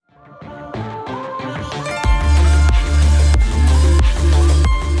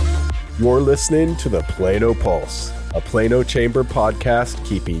You're listening to the Plano Pulse, a Plano Chamber podcast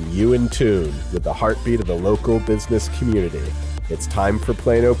keeping you in tune with the heartbeat of the local business community. It's time for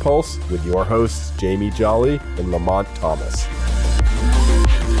Plano Pulse with your hosts, Jamie Jolly and Lamont Thomas.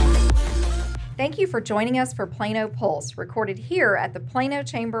 Thank you for joining us for Plano Pulse, recorded here at the Plano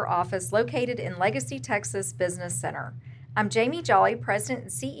Chamber office located in Legacy, Texas Business Center. I'm Jamie Jolly, President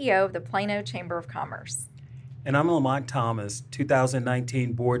and CEO of the Plano Chamber of Commerce. And I'm Lamont Thomas,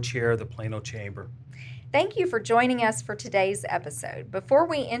 2019 Board Chair of the Plano Chamber. Thank you for joining us for today's episode. Before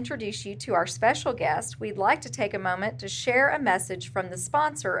we introduce you to our special guest, we'd like to take a moment to share a message from the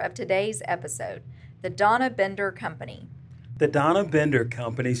sponsor of today's episode, the Donna Bender Company. The Donna Bender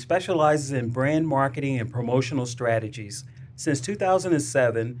Company specializes in brand marketing and promotional strategies. Since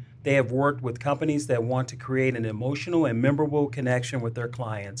 2007, they have worked with companies that want to create an emotional and memorable connection with their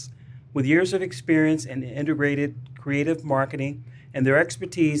clients. With years of experience in integrated creative marketing and their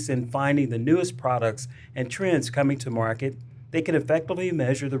expertise in finding the newest products and trends coming to market, they can effectively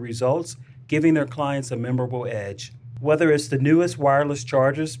measure the results, giving their clients a memorable edge. Whether it's the newest wireless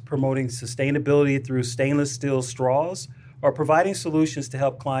chargers promoting sustainability through stainless steel straws, or providing solutions to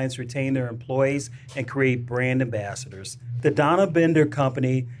help clients retain their employees and create brand ambassadors, the Donna Bender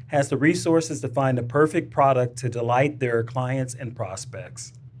Company has the resources to find the perfect product to delight their clients and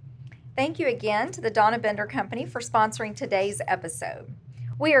prospects. Thank you again to the Donna Bender Company for sponsoring today's episode.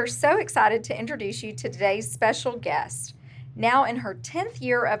 We are so excited to introduce you to today's special guest. Now in her 10th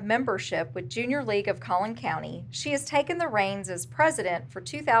year of membership with Junior League of Collin County, she has taken the reins as president for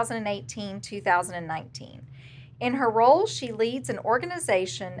 2018-2019. In her role, she leads an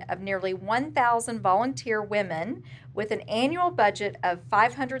organization of nearly 1,000 volunteer women with an annual budget of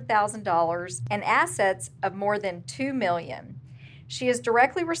 $500,000 and assets of more than $2 million. She is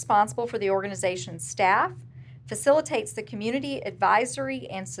directly responsible for the organization's staff, facilitates the community advisory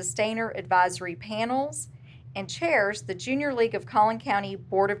and sustainer advisory panels, and chairs the Junior League of Collin County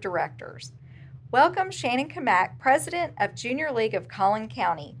Board of Directors. Welcome, Shannon Kamak, President of Junior League of Collin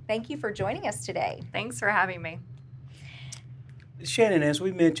County. Thank you for joining us today. Thanks for having me. Shannon, as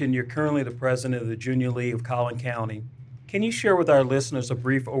we mentioned, you're currently the president of the Junior League of Collin County. Can you share with our listeners a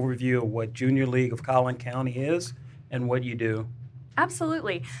brief overview of what Junior League of Collin County is and what you do?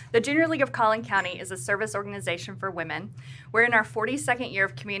 Absolutely. The Junior League of Collin County is a service organization for women. We're in our 42nd year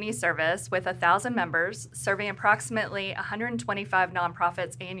of community service with 1,000 members, serving approximately 125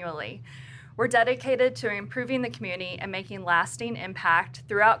 nonprofits annually. We're dedicated to improving the community and making lasting impact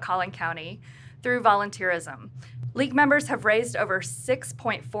throughout Collin County through volunteerism. League members have raised over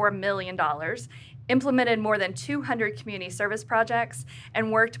 $6.4 million, implemented more than 200 community service projects,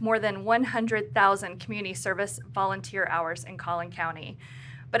 and worked more than 100,000 community service volunteer hours in Collin County.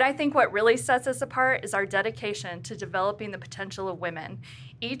 But I think what really sets us apart is our dedication to developing the potential of women.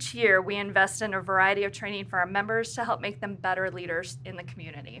 Each year, we invest in a variety of training for our members to help make them better leaders in the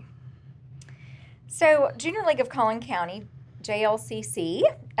community. So, Junior League of Collin County, JLCC,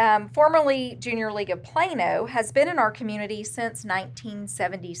 formerly Junior League of Plano, has been in our community since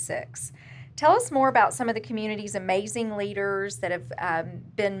 1976. Tell us more about some of the community's amazing leaders that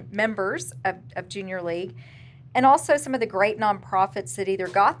have been members of Junior League, and also some of the great nonprofits that either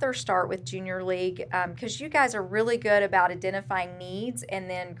got their start with Junior League, because you guys are really good about identifying needs and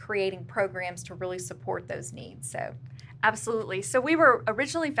then creating programs to really support those needs. So. Absolutely. So we were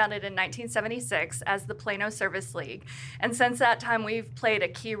originally founded in 1976 as the Plano Service League. And since that time, we've played a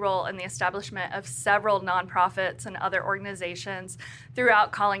key role in the establishment of several nonprofits and other organizations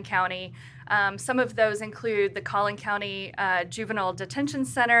throughout Collin County. Some of those include the Collin County Juvenile Detention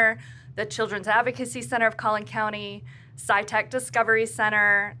Center, the Children's Advocacy Center of Collin County, SciTech Discovery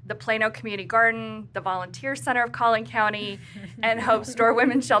Center, the Plano Community Garden, the Volunteer Center of Collin County, and Hope Store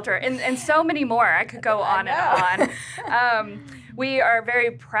Women's Shelter, and so many more. I could go on and on. We are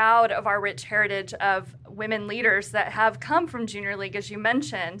very proud of our rich heritage of women leaders that have come from Junior League, as you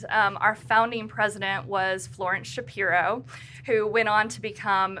mentioned. Our founding president was Florence Shapiro, who went on to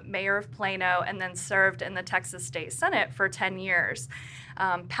become mayor of Plano and then served in the Texas State Senate for 10 years.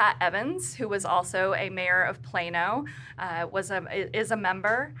 Pat Evans, who was also a mayor of Plano, is a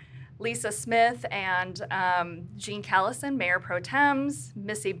member. Lisa Smith and Jean Callison, Mayor Pro Tems,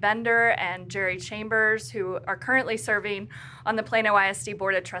 Missy Bender and Jerry Chambers, who are currently serving on the Plano ISD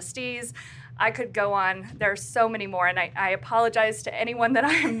Board of Trustees. I could go on. There are so many more, and I apologize to anyone that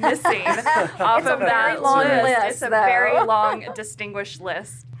I am missing off of that list. It's a very long, distinguished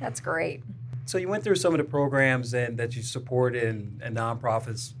list. That's great. So you went through some of the programs that you support and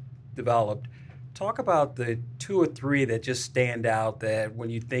nonprofits developed. Talk about the two or three that just stand out that when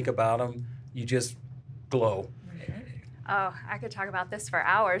you think about them, you just glow. Oh, I could talk about this for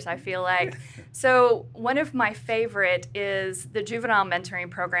hours, I feel like. So one of my favorite is the Juvenile Mentoring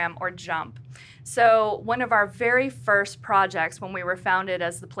Program, or JUMP. So one of our very first projects when we were founded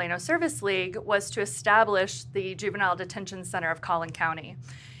as the Plano Service League was to establish the Juvenile Detention Center of Collin County.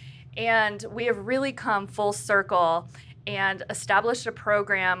 And we have really come full circle and established a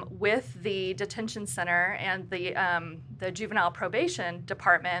program with the detention center and the juvenile probation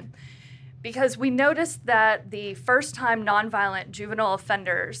department, because we noticed that the first-time nonviolent juvenile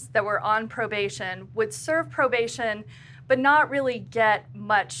offenders that were on probation would serve probation but not really get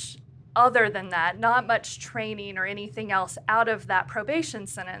much other than that, not much training or anything else out of that probation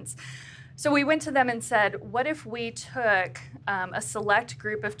sentence. So we went to them and said, what if we took a select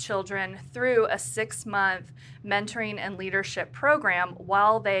group of children through a 6-month mentoring and leadership program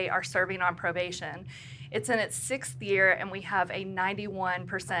while they are serving on probation? It's in its 6th year, and we have a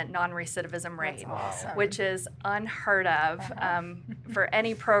 91% non-recidivism rate, awesome. which is unheard of for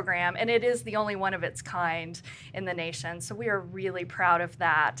any program, and it is the only one of its kind in the nation. So we are really proud of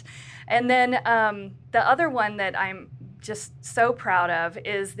that. And then the other one that I'm just so proud of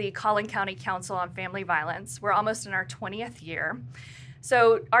is the Collin County Council on Family Violence. We're almost in our 20th year.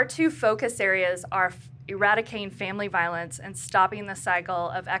 So our 2 focus areas are eradicating family violence and stopping the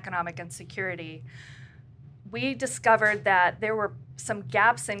cycle of economic insecurity. We discovered that there were some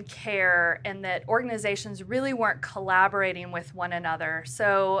gaps in care and that organizations really weren't collaborating with one another.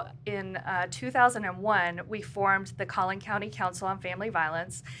 So in 2001, we formed the Collin County Council on Family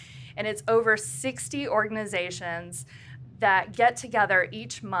Violence, and it's over 60 organizations that get together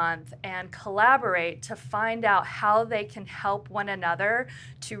each month and collaborate to find out how they can help one another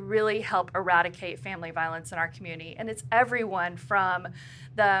to really help eradicate family violence in our community. And it's everyone from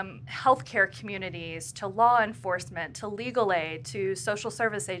the healthcare communities to law enforcement to legal aid to social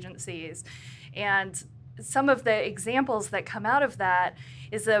service agencies. And some of the examples that come out of that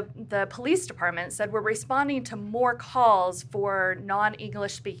is the police department said we're responding to more calls for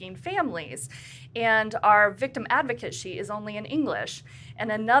non-English speaking families, and our victim advocate sheet is only in English.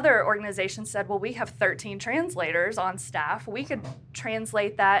 And another organization said, well, we have 13 translators on staff. We could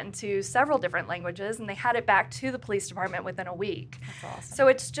translate that into several different languages, and they had it back to the police department within a week. That's awesome. So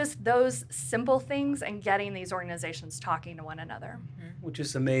it's just those simple things and getting these organizations talking to one another. Mm-hmm. Which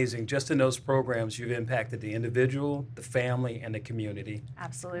is amazing. Just in those programs, you've impacted the individual, the family, and the community.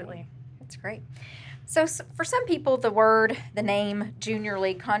 Absolutely. That's great. So for some people, the name Junior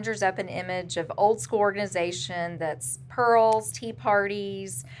League conjures up an image of old school organization that's pearls, tea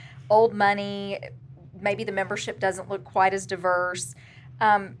parties, old money. Maybe the membership doesn't look quite as diverse.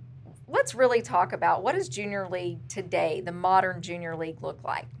 Let's really talk about, what does Junior League today, the modern Junior League, look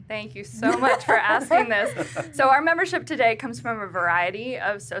like? Thank you so much for asking this. So our membership today comes from a variety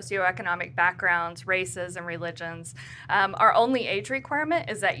of socioeconomic backgrounds, races, and religions. Our only age requirement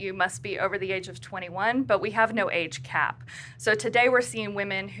is that you must be over the age of 21, but we have no age cap. So today we're seeing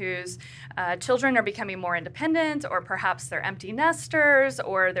women whose children are becoming more independent, or perhaps they're empty nesters,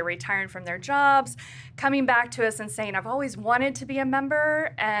 or they're retiring from their jobs, coming back to us and saying, I've always wanted to be a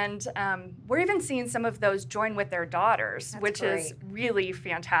member, and we're even seeing some of those join with their daughters, That's which great. is really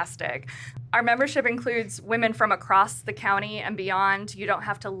fantastic. Our membership includes women from across the county and beyond. You don't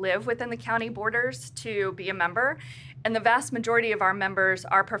have to live within the county borders to be a member. And the vast majority of our members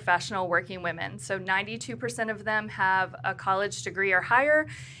are professional working women. So 92% of them have a college degree or higher,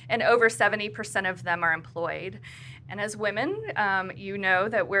 and over 70% of them are employed. And as women, you know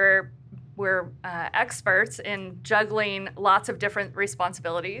that we're experts in juggling lots of different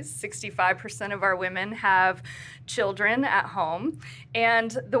responsibilities. 65% of our women have children at home.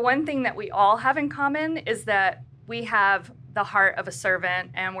 And the one thing that we all have in common is that we have the heart of a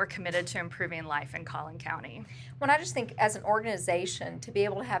servant, and we're committed to improving life in Collin County. Well, I just think as an organization, to be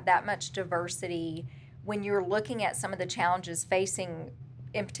able to have that much diversity when you're looking at some of the challenges facing,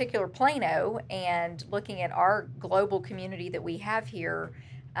 in particular, Plano, and looking at our global community that we have here,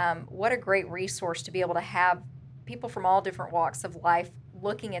 what a great resource to be able to have people from all different walks of life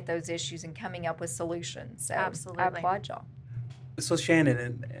looking at those issues and coming up with solutions. So Absolutely. I applaud y'all. So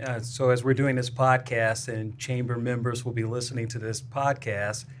Shannon, so as we're doing this podcast and chamber members will be listening to this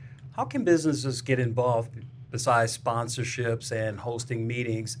podcast, how can businesses get involved besides sponsorships and hosting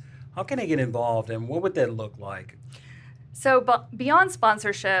meetings? How can they get involved, and what would that look like? So beyond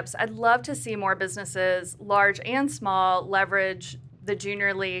sponsorships, I'd love to see more businesses, large and small, leverage the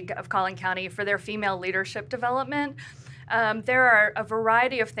Junior League of Collin County for their female leadership development. There are a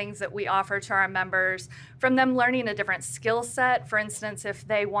variety of things that we offer to our members, from them learning a different skill set. For instance, if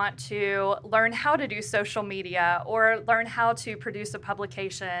they want to learn how to do social media or learn how to produce a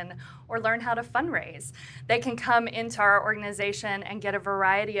publication or learn how to fundraise, they can come into our organization and get a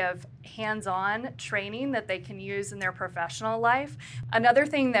variety of hands-on training that they can use in their professional life. Another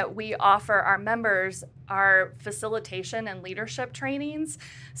thing that we offer our members are facilitation and leadership trainings.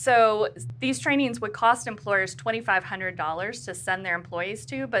 So these trainings would cost employers $2,500 to send their employees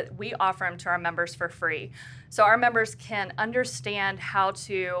to, but we offer them to our members for free. So our members can understand how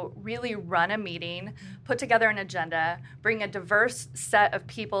to really run a meeting, put together an agenda, bring a diverse set of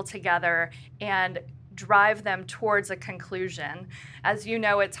people together, and drive them towards a conclusion. As you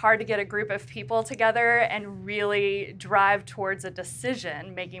know, it's hard to get a group of people together and really drive towards a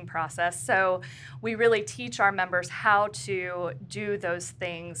decision-making process. So we really teach our members how to do those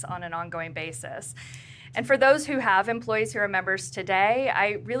things on an ongoing basis. And for those who have employees who are members today,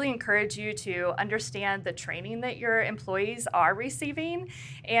 I really encourage you to understand the training that your employees are receiving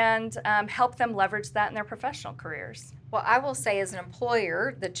and help them leverage that in their professional careers. Well, I will say as an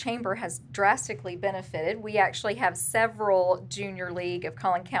employer, the Chamber has drastically benefited. We actually have several Junior League of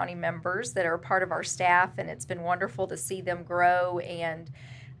Collin County members that are part of our staff, and it's been wonderful to see them grow and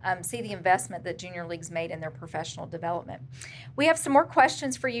see the investment that Junior League's made in their professional development. We have some more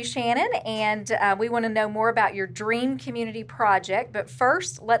questions for you, Shannon, and we want to know more about your Dream Community Project. But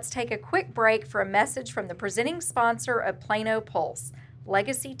first, let's take a quick break for a message from the presenting sponsor of Plano Pulse,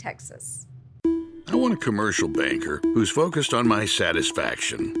 Legacy Texas. I want a commercial banker who's focused on my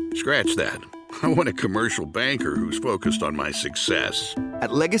satisfaction. Scratch that. I want a commercial banker who's focused on my success.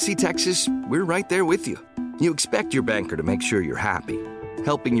 At Legacy Texas, we're right there with you. You expect your banker to make sure you're happy.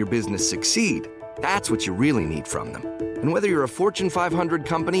 Helping your business succeed, that's what you really need from them. And whether you're a Fortune 500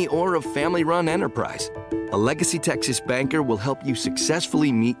 company or a family-run enterprise, a Legacy Texas banker will help you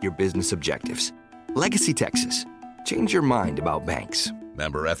successfully meet your business objectives. Legacy Texas. Change your mind about banks.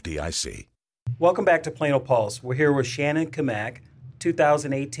 Member FDIC. Welcome back to Plano Pulse. We're here with Shannon Kamak,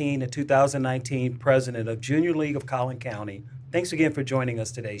 2018 to 2019 president of Junior League of Collin County. Thanks again for joining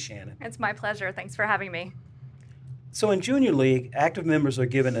us today, Shannon. It's my pleasure. Thanks for having me. So in Junior League, active members are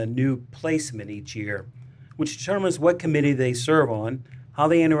given a new placement each year, which determines what committee they serve on, how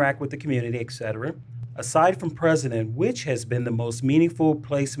they interact with the community, etc. Aside from president, which has been the most meaningful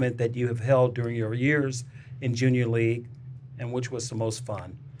placement that you have held during your years in Junior League, and which was the most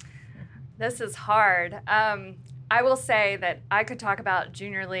fun? This is hard. I will say that I could talk about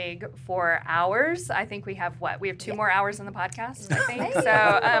Junior League for hours. I think we have two more hours in the podcast, I think.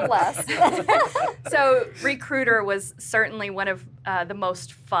 So Less. So Recruiter was certainly one of the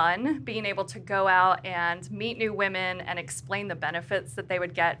most fun, being able to go out and meet new women and explain the benefits that they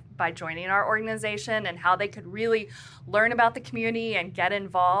would get by joining our organization and how they could really learn about the community and get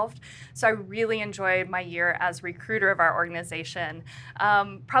involved. So I really enjoyed my year as recruiter of our organization.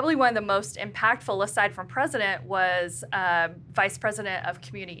 Probably one of the most impactful, aside from president, was vice president of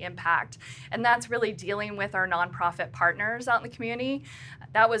community impact. And that's really dealing with our nonprofit partners out in the community.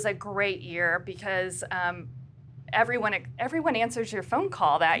 That was a great year because everyone answers your phone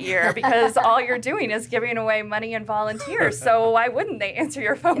call that year because all you're doing is giving away money and volunteers. So why wouldn't they answer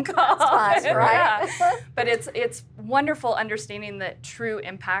your phone call? That's right. Yeah. But it's wonderful understanding the true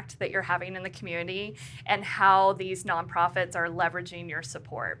impact that you're having in the community and how these nonprofits are leveraging your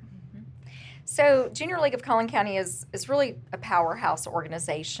support. So Junior League of Collin County is really a powerhouse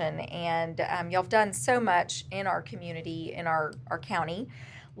organization, and y'all have done so much in our community, in our county.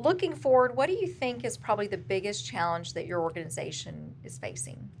 Looking forward, what do you think is probably the biggest challenge that your organization is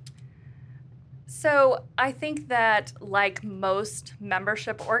facing? So I think that, like most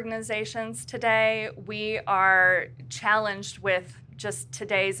membership organizations today, we are challenged with just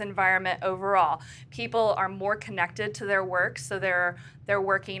today's environment overall. People are more connected to their work, so they're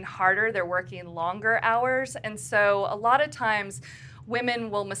working harder, they're working longer hours, and so a lot of times women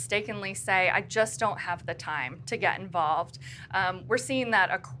will mistakenly say, I just don't have the time to get involved. We're seeing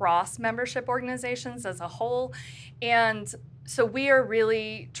that across membership organizations as a whole, and so we are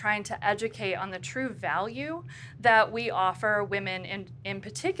really trying to educate on the true value that we offer women in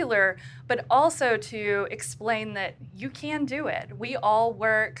particular, but also to explain that you can do it. We all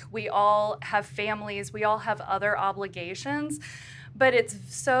work, we all have families, we all have other obligations, But it's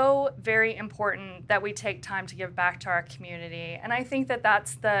so very important that we take time to give back to our community. And I think that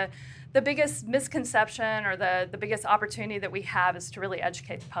that's the biggest misconception or the biggest opportunity that we have is to really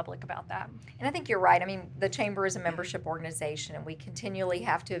educate the public about that. And I think you're right. I mean, the Chamber is a membership organization, and we continually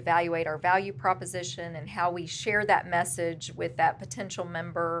have to evaluate our value proposition and how we share that message with that potential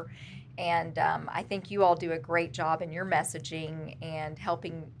member. And I think you all do a great job in your messaging and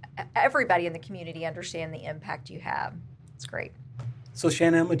helping everybody in the community understand the impact you have. It's great. So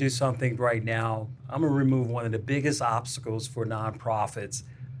Shannon, I'm going to do something right now. I'm going to remove one of the biggest obstacles for nonprofits,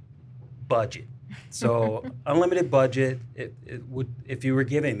 budget. So unlimited budget, it would, if you were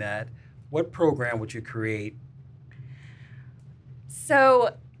giving that, what program would you create?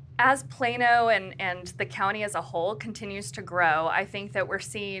 So as Plano and the county as a whole continues to grow, I think that we're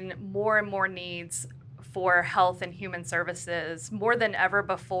seeing more and more needs for health and human services more than ever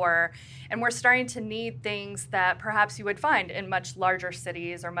before. And we're starting to need things that perhaps you would find in much larger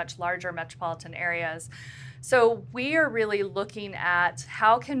cities or much larger metropolitan areas. So we are really looking at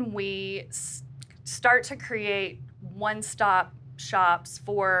how can we start to create one-stop shops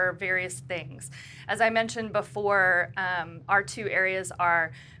for various things. As I mentioned before, our two areas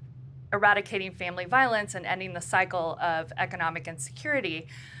are eradicating family violence and ending the cycle of economic insecurity.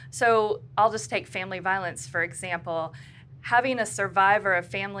 So I'll just take family violence, for example. Having a survivor of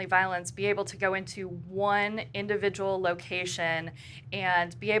family violence be able to go into one individual location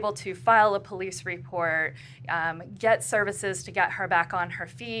and be able to file a police report, get services to get her back on her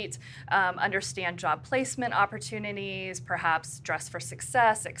feet, understand job placement opportunities, perhaps Dress for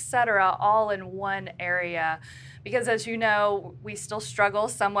Success, et cetera, all in one area. Because as you know, we still struggle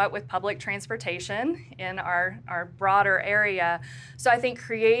somewhat with public transportation in our broader area. So I think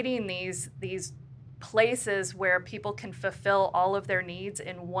creating these places where people can fulfill all of their needs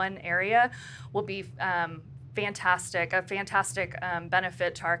in one area will be a fantastic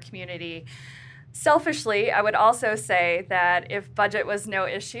benefit to our community. Selfishly, I would also say that if budget was no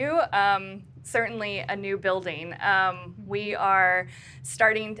issue, certainly a new building. We are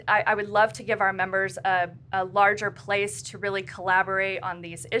starting, I would love to give our members a larger place to really collaborate on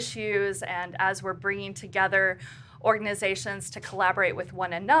these issues, and as we're bringing together organizations to collaborate with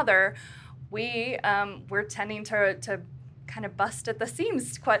one another, we're tending to kind of bust at the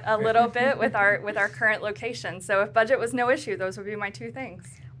seams quite a little bit with our current location. So if budget was no issue, those would be my two things.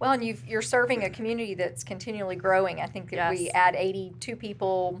 Well, and you're serving a community that's continually growing. I think that Yes. we add 82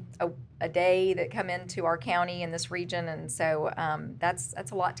 people a day that come into our county in this region, and so that's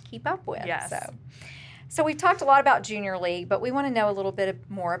a lot to keep up with. Yes. So we've talked a lot about Junior League, but we want to know a little bit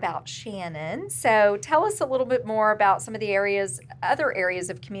more about Shannon. So tell us a little bit more about some of the other areas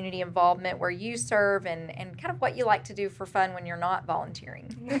of community involvement where you serve, and kind of what you like to do for fun when you're not volunteering.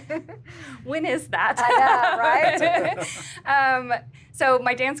 When is that? I know, right? So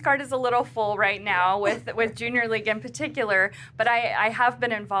my dance card is a little full right now with Junior League in particular, but I have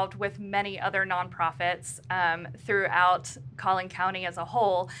been involved with many other nonprofits throughout Collin County as a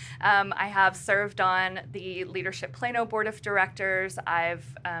whole. I have served on the Leadership Plano Board of Directors. I've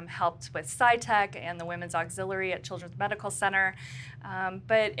helped with SciTech and the Women's Auxiliary at Children's Medical Center.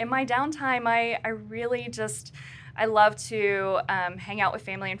 But in my downtime, I really I love to hang out with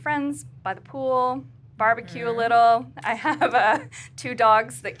family and friends by the pool, barbecue a little. I have 2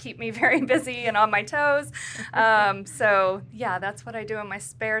 dogs that keep me very busy and on my toes. So yeah, that's what I do in my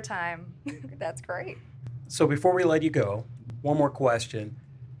spare time. That's great. So before we let you go, one more question.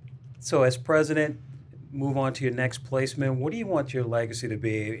 So as president, move on to your next placement. What do you want your legacy to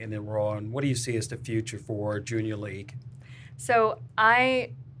be in the role, and what do you see as the future for Junior League? So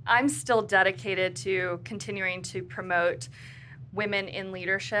I'm still dedicated to continuing to promote women in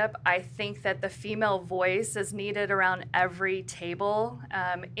leadership. I think that the female voice is needed around every table.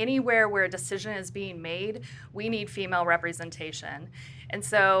 Anywhere where a decision is being made, we need female representation. And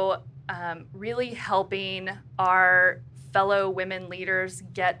so really helping our fellow women leaders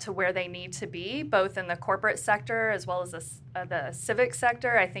get to where they need to be, both in the corporate sector as well as the civic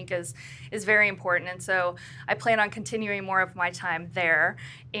sector, I think is very important. And so I plan on continuing more of my time there.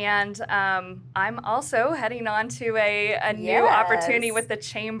 And I'm also heading on to a new opportunity with the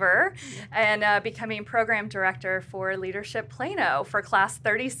Chamber and becoming program director for Leadership Plano for Class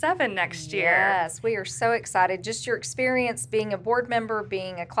 37 next year. Yes, we are so excited. Just your experience being a board member,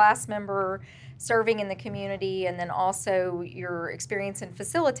 being a class member, serving in the community, and then also your experience in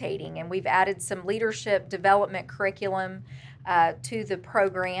facilitating. And we've added some leadership development curriculum to the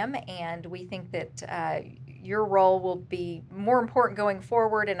program, and we think that your role will be more important going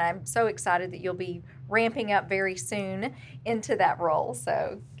forward, and I'm so excited that you'll be ramping up very soon into that role.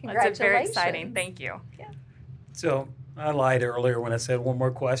 So congratulations. That's very exciting. Thank you. Yeah. So I lied earlier when I said one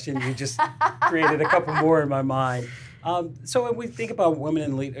more question. You just created a couple more in my mind. So when we think about women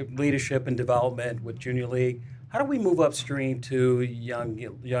in leadership and development with Junior League, how do we move upstream to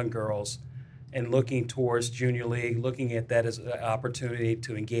young girls and looking towards Junior League, looking at that as an opportunity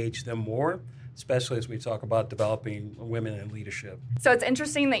to engage them more, especially as we talk about developing women in leadership? So it's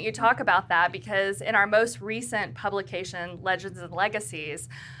interesting that you talk about that, because in our most recent publication, Legends and Legacies,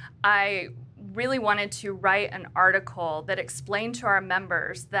 I really wanted to write an article that explained to our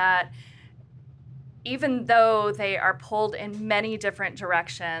members that even though they are pulled in many different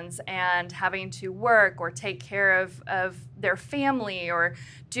directions and having to work or take care of their family or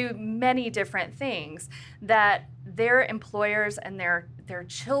do many different things, that their employers and their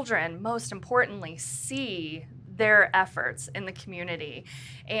children, most importantly, see their efforts in the community.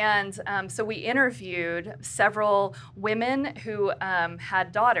 And so we interviewed several women who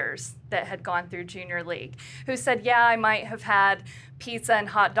had daughters that had gone through Junior League, who said, yeah, I might have had pizza and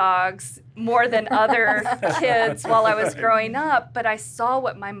hot dogs more than other kids while I was growing up, but I saw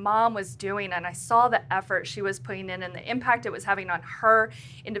what my mom was doing, and I saw the effort she was putting in and the impact it was having on her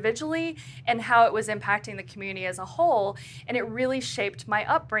individually and how it was impacting the community as a whole, and it really shaped my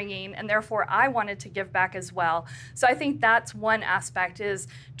upbringing, and therefore I wanted to give back as well. So I think that's one aspect, is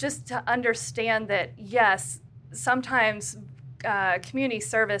just to understand that, yes, sometimes community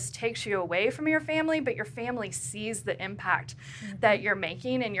service takes you away from your family, but your family sees the impact that you're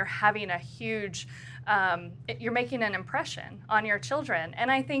making, and you're having a huge, you're making an impression on your children. And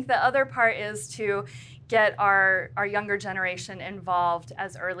I think the other part is to get our younger generation involved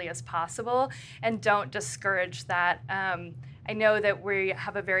as early as possible, and don't discourage that. I know that we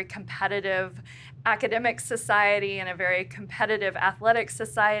have a very competitive academic society and a very competitive athletic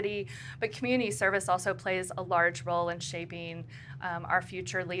society, but community service also plays a large role in shaping our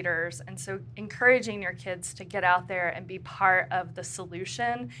future leaders. And so encouraging your kids to get out there and be part of the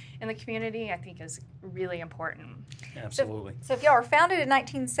solution in the community, I think, is really important. Absolutely. So if y'all were founded in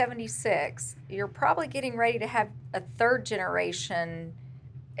 1976, you're probably getting ready to have a third generation.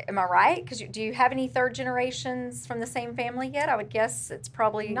 Am I right? Because do you have any third generations from the same family yet? I would guess it's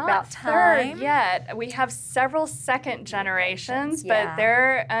probably Not about time. third yet. We have several second generations, yeah. but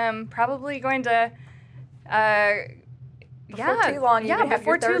they're probably going to. Before too long, you could have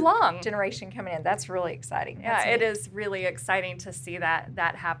before your third too long. generation coming in. That's really exciting. Yeah, it is really exciting to see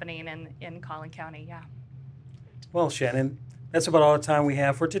that happening in Collin County. Yeah. Well, Shannon, that's about all the time we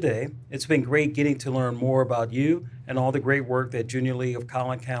have for today. It's been great getting to learn more about you and all the great work that Junior League of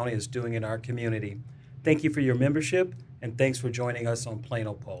Collin County is doing in our community. Thank you for your membership, and thanks for joining us on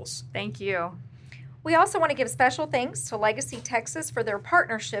Plano Pulse. Thank you. We also want to give special thanks to Legacy Texas for their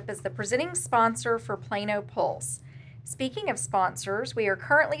partnership as the presenting sponsor for Plano Pulse. Speaking of sponsors, we are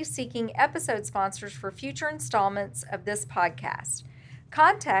currently seeking episode sponsors for future installments of this podcast.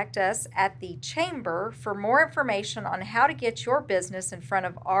 Contact us at the Chamber for more information on how to get your business in front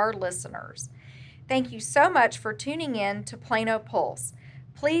of our listeners. Thank you so much for tuning in to Plano Pulse.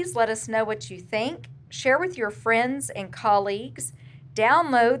 Please let us know what you think, share with your friends and colleagues,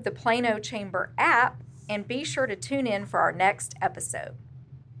 download the Plano Chamber app, and be sure to tune in for our next episode.